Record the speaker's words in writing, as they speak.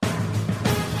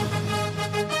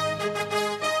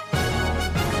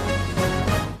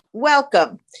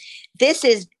Welcome. This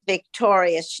is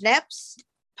Victoria Schneps,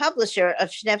 publisher of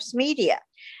Schneps Media,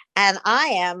 and I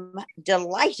am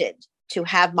delighted to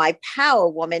have my power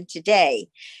woman today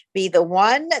be the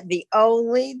one, the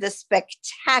only, the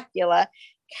spectacular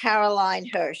Caroline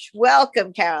Hirsch.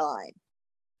 Welcome, Caroline.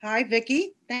 Hi,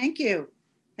 Vicki. Thank you.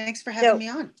 Thanks for having So, me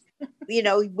on.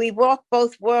 we walk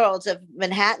both worlds of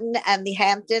Manhattan and the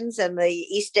Hamptons and the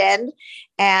East End.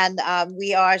 And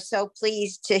we are so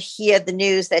pleased to hear the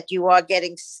news that you are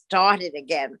getting started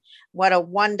again. What a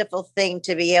wonderful thing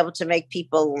to be able to make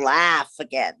people laugh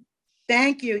again.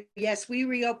 Thank you. Yes, we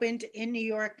reopened in New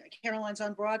York, Caroline's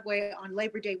on Broadway on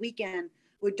Labor Day weekend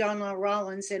with Donna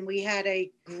Rollins, and we had a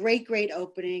great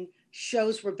opening.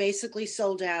 Shows were basically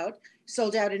sold out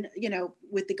in,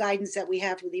 with the guidance that we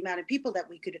have with the amount of people that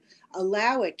we could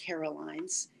allow at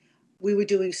Caroline's, we were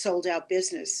doing sold out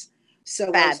business. So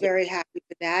I was very happy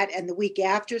with that. And the week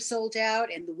after sold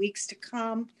out, and the weeks to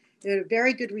come, they had a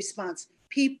very good response.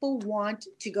 People want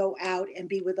to go out and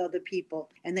be with other people,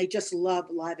 and they just love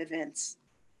live events.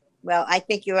 Well, I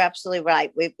think you're absolutely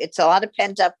right. It's a lot of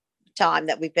pent up time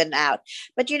that we've been out.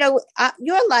 But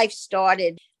your life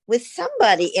started with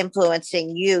somebody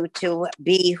influencing you to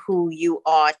be who you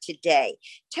are today.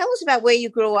 Tell us about where you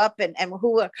grew up and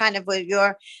who were kind of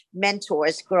your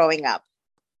mentors growing up.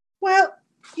 Well,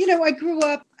 I grew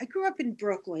up in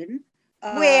Brooklyn.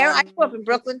 Where? I grew up in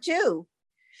Brooklyn too.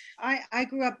 I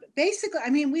grew up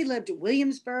basically, we lived in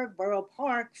Williamsburg, Borough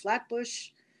Park,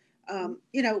 Flatbush.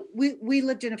 We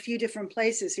lived in a few different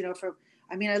places,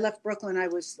 I left Brooklyn. I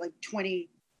was like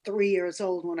 23 years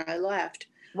old when I left.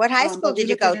 What high school did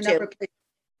you go to?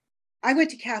 I went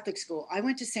to Catholic school. I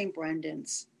went to St.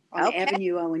 Brendan's on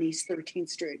Avenue O and East 13th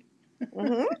Street.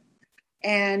 Mm-hmm.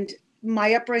 And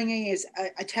my upbringing is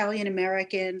Italian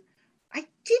American. I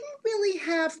didn't really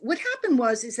have, what happened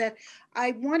is that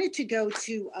I wanted to go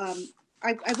to,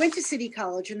 I went to City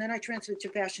College and then I transferred to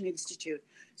Fashion Institute.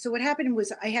 So what happened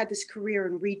was I had this career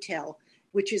in retail,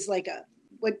 which is like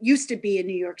what used to be in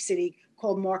New York City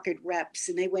called market reps.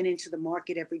 And they went into the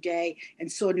market every day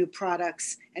and saw new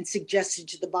products and suggested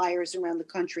to the buyers around the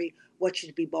country what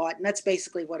should be bought. And that's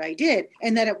basically what I did.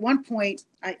 And then at one point,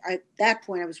 at that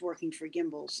point, I was working for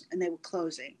Gimbels and they were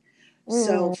closing.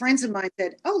 So friends of mine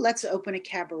said, oh, let's open a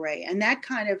cabaret. And that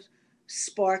kind of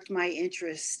sparked my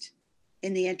interest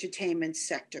in the entertainment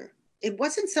sector. It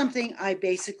wasn't something I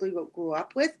basically grew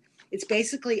up with. It's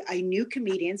basically, I knew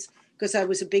comedians because I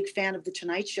was a big fan of The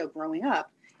Tonight Show growing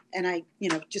up. And I,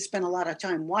 just spent a lot of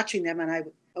time watching them. And I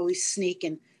would always sneak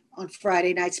and on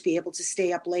Friday nights be able to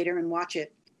stay up later and watch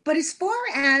it. But as far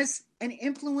as an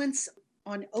influence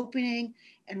on opening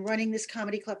and running this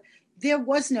comedy club, there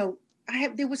was no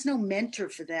mentor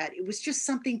for that. It was just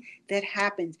something that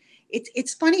happened.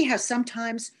 It's funny how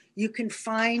sometimes you can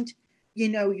find,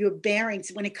 your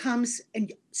bearings when it comes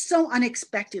and so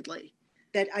unexpectedly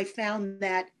that I found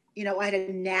that, I had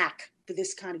a knack for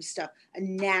this kind of stuff, a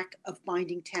knack of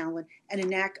finding talent and a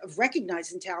knack of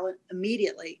recognizing talent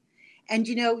immediately. And,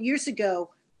 years ago,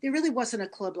 there really wasn't a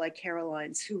club like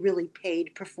Caroline's who really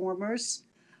paid performers.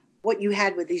 What you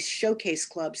had with these showcase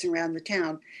clubs around the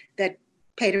town that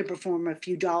paid a performer a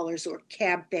few dollars or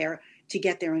cab fare to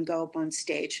get there and go up on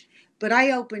stage. But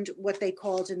I opened what they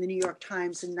called in the New York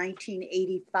Times in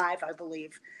 1985, I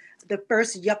believe, the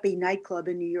first yuppie nightclub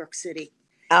in New York City.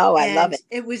 Oh, I love it.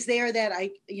 It was there that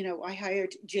I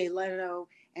hired Jay Leno,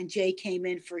 and Jay came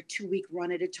in for a 2-week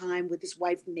run at a time with his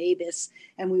wife Mavis,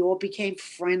 and we all became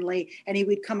friendly. And he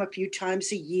would come a few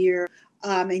times a year.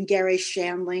 And Gary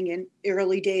Shandling, and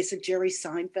early days of Jerry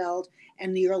Seinfeld,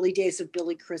 and the early days of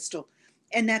Billy Crystal,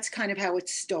 and that's kind of how it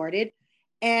started.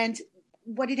 And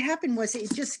what had happened was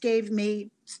it just gave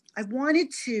me. I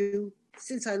wanted to,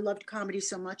 since I loved comedy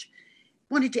so much,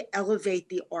 wanted to elevate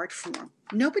the art form.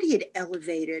 Nobody had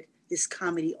elevated this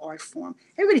comedy art form.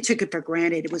 Everybody took it for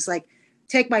granted. It was like,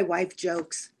 take my wife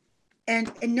jokes. And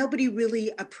nobody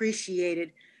really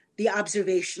appreciated the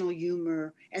observational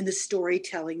humor and the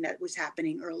storytelling that was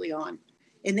happening early on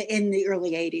in the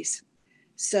early 80s.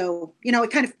 So,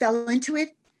 it kind of fell into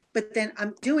it, but then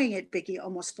I'm doing it, Vicki,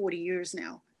 almost 40 years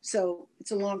now. So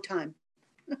it's a long time.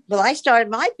 Well, I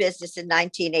started my business in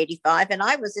 1985 and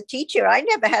I was a teacher. I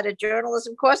never had a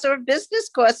journalism course or a business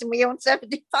course, and we owned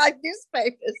 75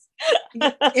 newspapers.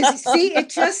 See, it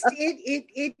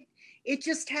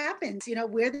just happens,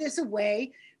 where there's a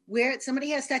way, where somebody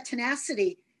has that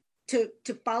tenacity to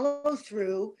follow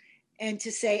through and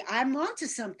to say, I'm onto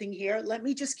something here. Let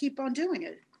me just keep on doing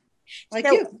it. like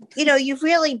So, you. you've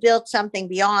really built something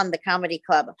beyond the comedy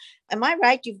club. Am I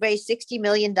right? You've raised $60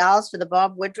 million for the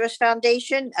Bob Woodruff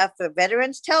Foundation for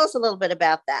veterans. Tell us a little bit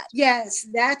about that. Yes,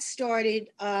 that started.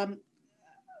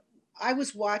 I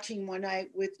was watching one night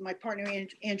with my partner,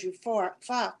 Andrew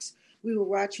Fox. We were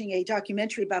watching a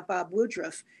documentary about Bob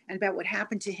Woodruff and about what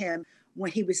happened to him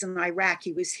when he was in Iraq.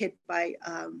 He was hit by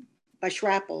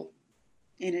shrapnel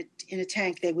in a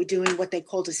tank. They were doing what they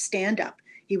called a stand-up.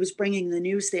 He was bringing the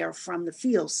news there from the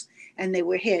fields, and they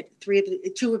were hit.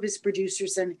 Two of his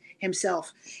producers and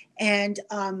himself, and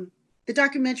the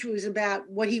documentary was about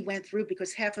what he went through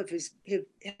because half of his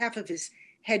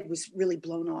head was really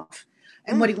blown off,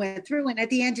 and what he went through. And at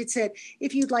the end, it said,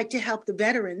 if you'd like to help the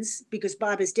veterans, because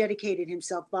Bob has dedicated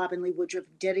himself, Bob and Lee Woodruff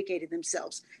dedicated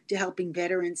themselves to helping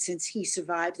veterans since he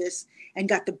survived this and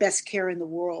got the best care in the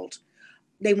world.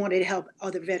 They wanted to help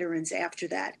other veterans after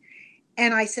that.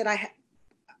 And I said,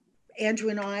 Andrew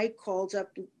and I called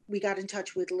up, we got in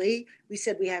touch with Lee. We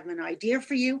said, we have an idea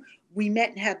for you. We met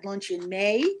and had lunch in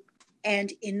May.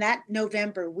 And in that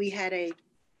November, we had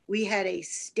a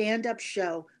stand-up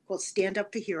show called Stand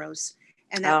Up for Heroes.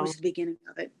 And that was the beginning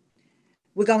of it.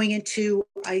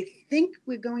 I think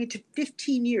we're going into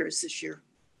 15 years this year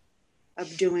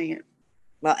of doing it.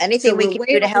 Well, anything we can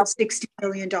do to help. $60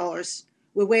 million.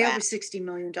 We're way over $60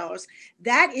 million.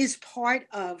 That is part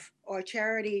of our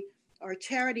charity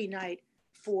night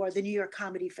for the New York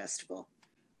Comedy Festival,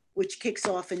 which kicks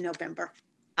off in November.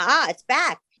 It's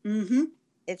back. Mm-hmm.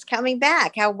 It's coming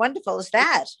back. How wonderful is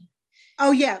that?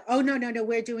 Oh yeah. Oh no.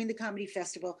 We're doing the comedy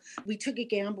festival. We took a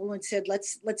gamble and said,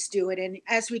 let's do it. And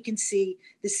as we can see,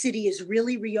 the city is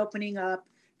really reopening up.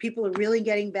 People are really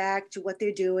getting back to what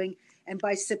they're doing. And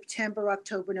by September,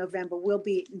 October, November, we'll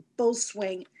be in full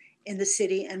swing in the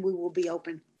city and we will be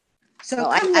open.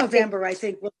 So come November, I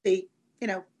think we'll see,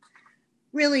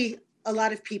 really a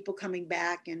lot of people coming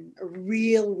back and a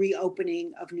real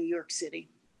reopening of New York City.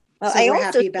 Well, so we're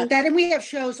happy about that. And we have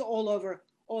shows all over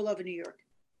New York.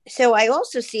 So I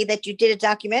also see that you did a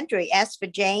documentary, Ask for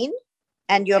Jane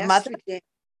and Your Mother.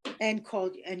 And Call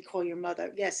Your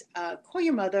Mother. Yes, Call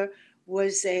Your Mother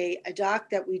was a doc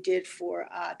that we did for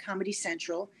Comedy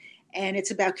Central. And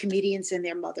it's about comedians and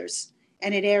their mothers.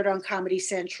 And it aired on Comedy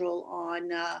Central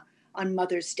on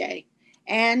Mother's Day.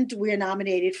 And we're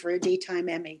nominated for a Daytime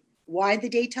Emmy. Why the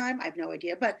Daytime? I have no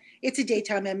idea, but it's a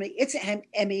Daytime Emmy. It's an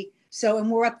Emmy. So, and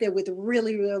we're up there with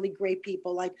really, really great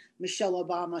people like Michelle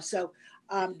Obama. So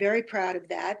I'm very proud of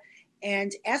that.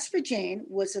 And Ask for Jane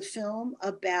was a film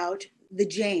about the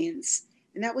Janes.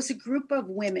 And that was a group of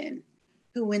women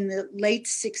who in the late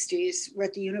 60s were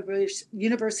at the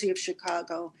University of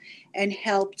Chicago and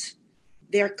helped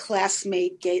their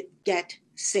classmate get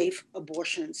safe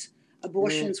abortions.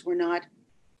 Abortions were not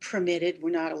permitted,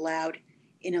 were not allowed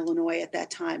in Illinois at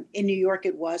that time. In New York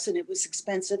it was, and it was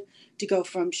expensive to go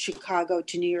from Chicago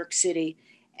to New York City.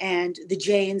 And the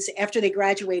Janes, after they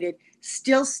graduated,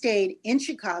 still stayed in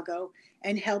Chicago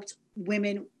and helped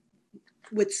women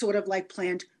with sort of like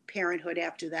Planned Parenthood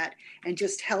after that, and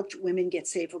just helped women get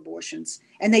safe abortions.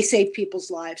 And they saved people's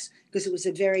lives because it was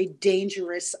a very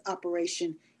dangerous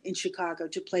operation in Chicago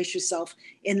to place yourself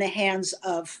in the hands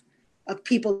of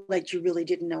people that you really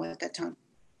didn't know at that time.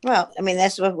 Well, I mean,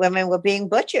 that's what women were being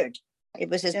butchered. It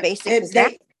was as basic as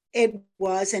that. It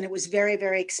was, and it was very,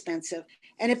 very expensive.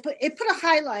 And it put a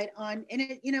highlight on, and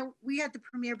it, we had the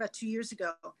premiere about 2 years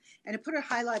ago, and it put a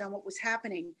highlight on what was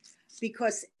happening,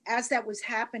 because as that was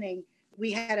happening,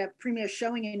 we had a premiere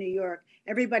showing in New York.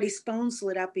 Everybody's phones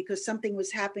lit up because something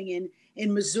was happening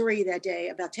in Missouri that day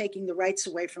about taking the rights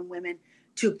away from women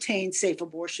to obtain safe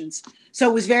abortions. So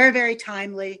it was very, very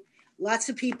timely. Lots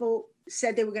of people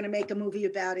said they were going to make a movie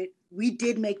about it. We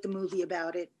did make the movie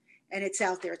about it, and it's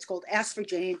out there. It's called Ask for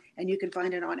Jane, and you can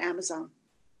find it on Amazon.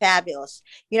 Fabulous.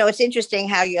 It's interesting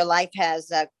how your life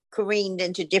has careened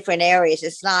into different areas.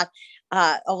 It's not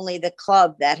only the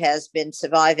club that has been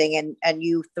surviving and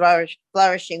you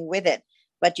flourishing with it,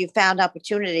 but you found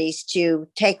opportunities to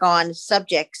take on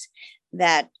subjects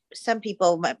that some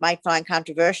people might find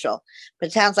controversial. But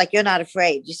it sounds like you're not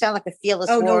afraid. You sound like a fearless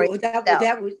warrior. No,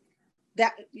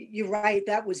 that you're right.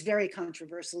 That was very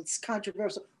controversial. It's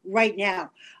controversial right now,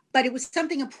 but it was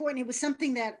something important. It was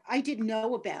something that I didn't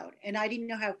know about, and I didn't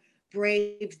know how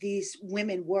brave these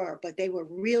women were, but they were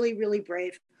really, really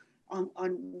brave on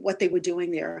what they were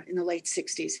doing there in the late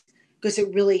 60s, because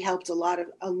it really helped a lot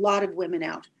of women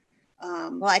out.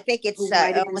 Well, I think it's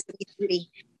almost needs to be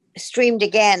streamed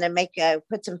again and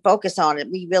put some focus on it.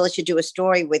 We really should do a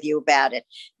story with you about it,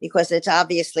 because it's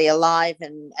obviously alive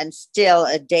and still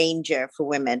a danger for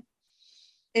women.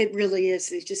 It really is.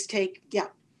 It just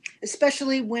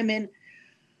especially women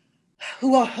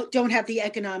don't have the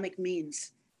economic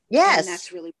means. And Yes.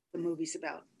 that's really what the movie's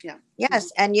about. Yeah.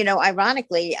 Yes. And,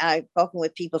 ironically, I've spoken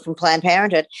with people from Planned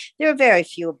Parenthood. There are very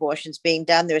few abortions being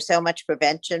done. There's so much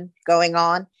prevention going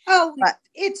on. Oh, But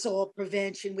it's all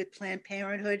prevention with Planned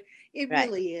Parenthood. It right.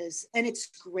 really is. And it's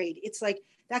great. It's like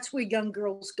that's where young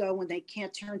girls go when they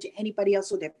can't turn to anybody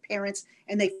else or their parents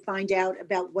and they find out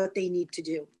about what they need to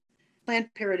do.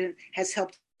 Planned Parenthood has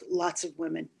helped lots of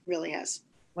women, really has.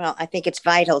 Well, I think it's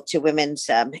vital to women's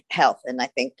health, and I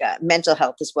think mental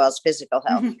health as well as physical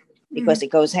health, because it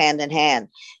goes hand in hand.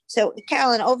 So,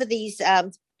 Carolyn, over these,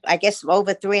 I guess,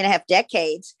 over 3.5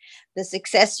 decades, the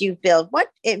success you've built, what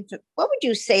would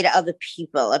you say to other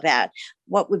people about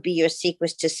what would be your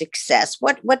secrets to success?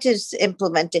 What is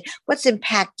implemented? What's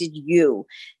impacted you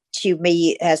to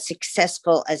be as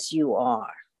successful as you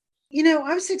are?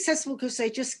 I was successful because I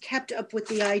just kept up with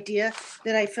the idea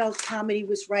that I felt comedy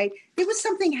was right. There was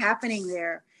something happening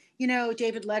there.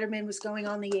 David Letterman was going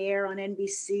on the air on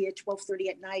NBC at 12:30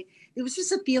 at night. There was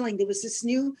just a feeling. There was this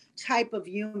new type of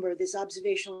humor, this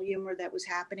observational humor that was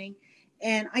happening.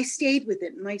 And I stayed with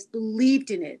it and I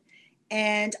believed in it.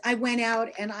 And I went out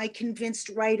and I convinced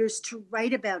writers to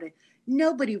write about it.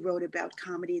 Nobody wrote about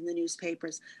comedy in the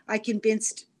newspapers. I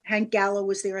convinced Hank Gallo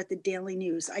was there at the Daily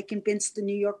News. I convinced the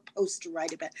New York Post to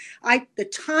write about it. The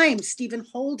Times, Stephen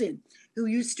Holden, who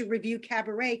used to review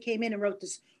Cabaret, came in and wrote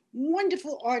this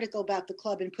wonderful article about the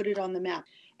club and put it on the map.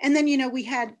 And then, we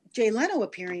had Jay Leno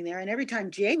appearing there. And every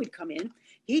time Jay would come in,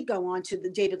 he'd go on to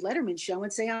the David Letterman show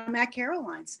and say, I'm at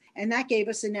Caroline's. And that gave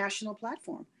us a national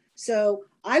platform. So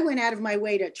I went out of my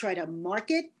way to try to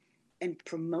market and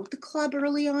promote the club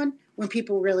early on when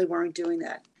people really weren't doing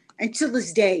that. And to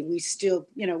this day, we still,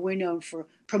 we're known for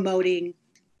promoting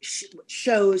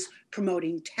shows,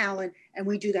 promoting talent, and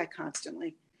we do that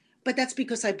constantly. But that's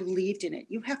because I believed in it.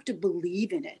 You have to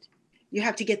believe in it. You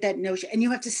have to get that notion, and you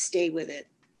have to stay with it.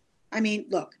 I mean,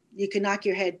 look, you can knock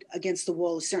your head against the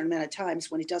wall a certain amount of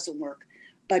times when it doesn't work.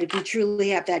 But if you truly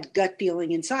have that gut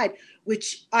feeling inside,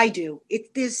 which I do,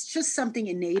 there's just something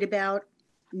innate about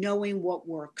knowing what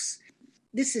works.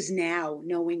 This is now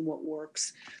knowing what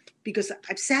works. Because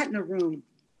I've sat in a room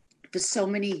for so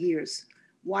many years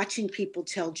watching people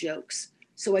tell jokes.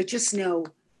 So I just know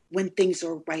when things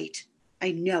are right.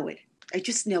 I know it. I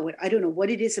just know it. I don't know what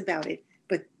it is about it,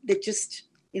 but it just,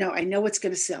 I know it's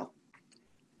going to sell.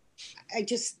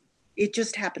 It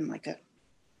just happened like that.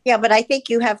 Yeah, but I think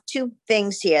you have two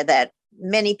things here that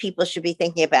many people should be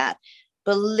thinking about.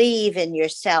 Believe in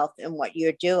yourself and what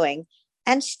you're doing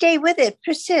and stay with it.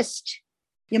 Persist.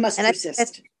 You must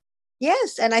persist.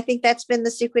 Yes. And I think that's been the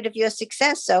secret of your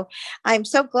success. So I'm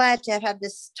so glad to have had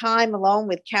this time alone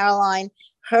with Caroline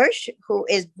Hirsch, who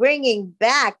is bringing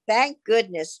back, thank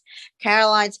goodness,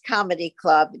 Caroline's Comedy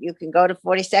Club. You can go to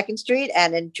 42nd Street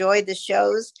and enjoy the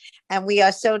shows. And we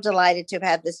are so delighted to have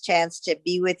had this chance to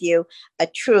be with you, a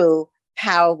true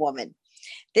power woman.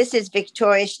 This is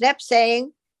Victoria Schnepp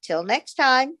saying, till next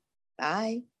time,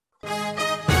 bye.